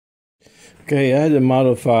Okay, I had to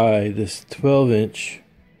modify this 12-inch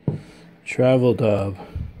travel dub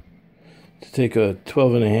to take a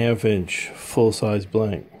 12.5-inch full-size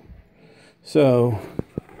blank. So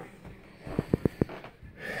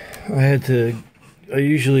I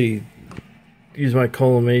usually use my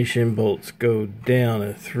collimation bolts, go down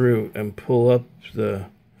and through and pull up the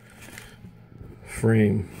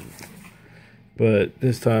frame. But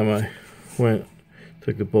this time I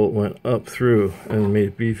took the bolt, went up through and made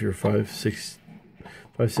it beefier,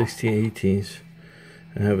 5/16/18,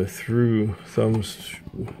 and have a through thumb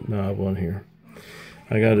knob on here.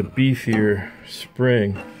 I got a beefier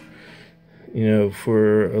spring. You know,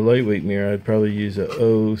 for a lightweight mirror, I'd probably use a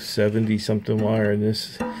 070 something wire, and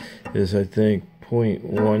this is, I think,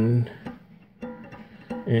 0.1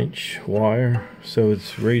 inch wire. So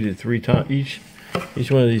it's rated 3 times.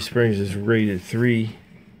 Each one of these springs is rated 3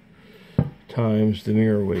 times the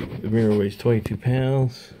mirror weight. The mirror weighs 22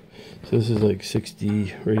 pounds. So this is like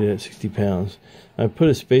 60, rated at 60 pounds. I put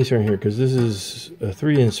a spacer in here because this is a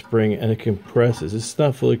 3-inch spring and it compresses. It's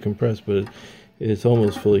not fully compressed, but it's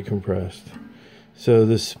almost fully compressed. So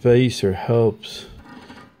this spacer helps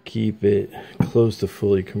keep it close to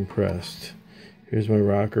fully compressed. Here's my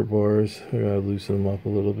rocker bars. I gotta loosen them up a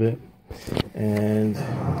little bit. And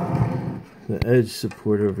the edge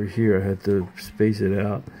support over here, I had to space it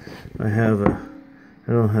out. I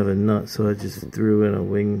don't have a nut, so I just threw in a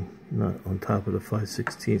wing nut on top of the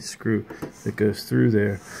 5/16 screw that goes through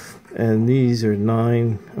there. And these are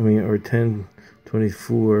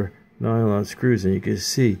 10/24 nylon screws, and you can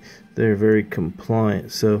see they're very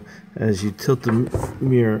compliant. So as you tilt the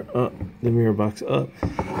mirror up, the mirror box up,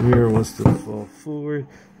 the mirror wants to fall forward.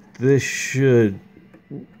 This should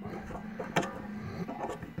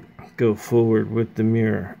go forward with the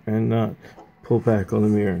mirror and not pull back on the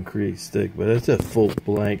mirror and create stick. But that's a full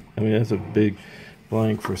blank. I mean, that's a big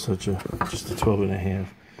blank for just a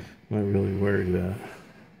 12.5. I'm not really worried about it.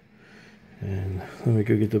 And let me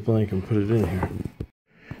go get the blank and put it in here.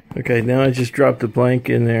 Okay, now I just dropped the blank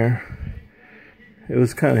in there. It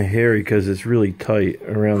was kind of hairy because it's really tight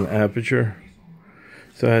around the aperture.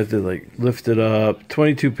 So I had to like lift it up.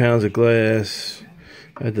 22 pounds of glass.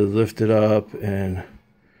 I had to lift it up and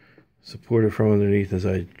support it from underneath as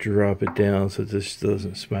I drop it down so this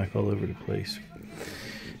doesn't smack all over the place.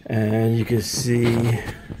 And you can see,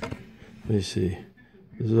 let me see,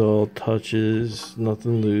 this is all touches,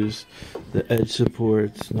 nothing loose. The edge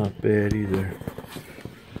support's not bad either.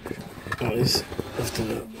 Always lift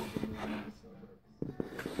it up.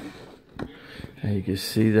 And you can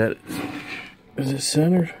see that, is it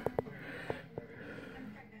centered?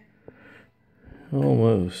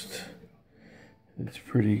 Almost. It's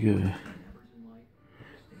pretty good.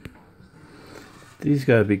 These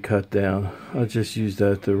gotta be cut down. I'll just use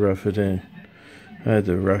that to rough it in. I had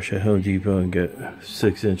to rush at Home Depot and get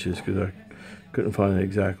 6 inches because I couldn't find the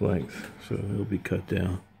exact length. So it'll be cut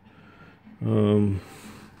down.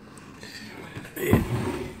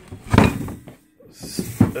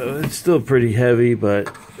 It's still pretty heavy,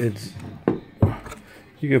 but it's,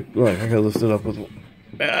 you get, like, I gotta lift it up with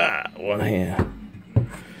one hand.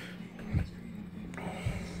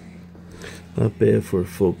 Not bad for a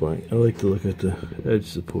full blank. I like to look at the edge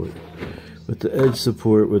support. With the edge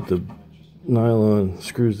support, with the nylon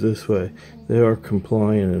screws this way, they are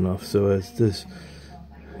compliant enough. So as this,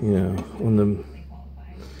 you know, on the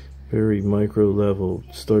very micro level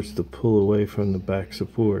starts to pull away from the back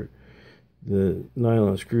support, the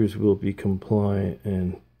nylon screws will be compliant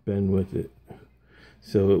and bend with it.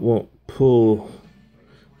 So it won't pull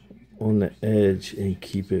on the edge and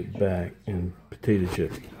keep it back and potato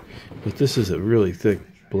chip. But this is a really thick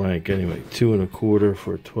blank anyway, 2 1/4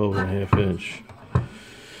 for a 12.5 inch.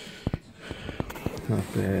 Not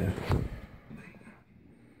bad.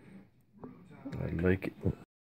 I like it.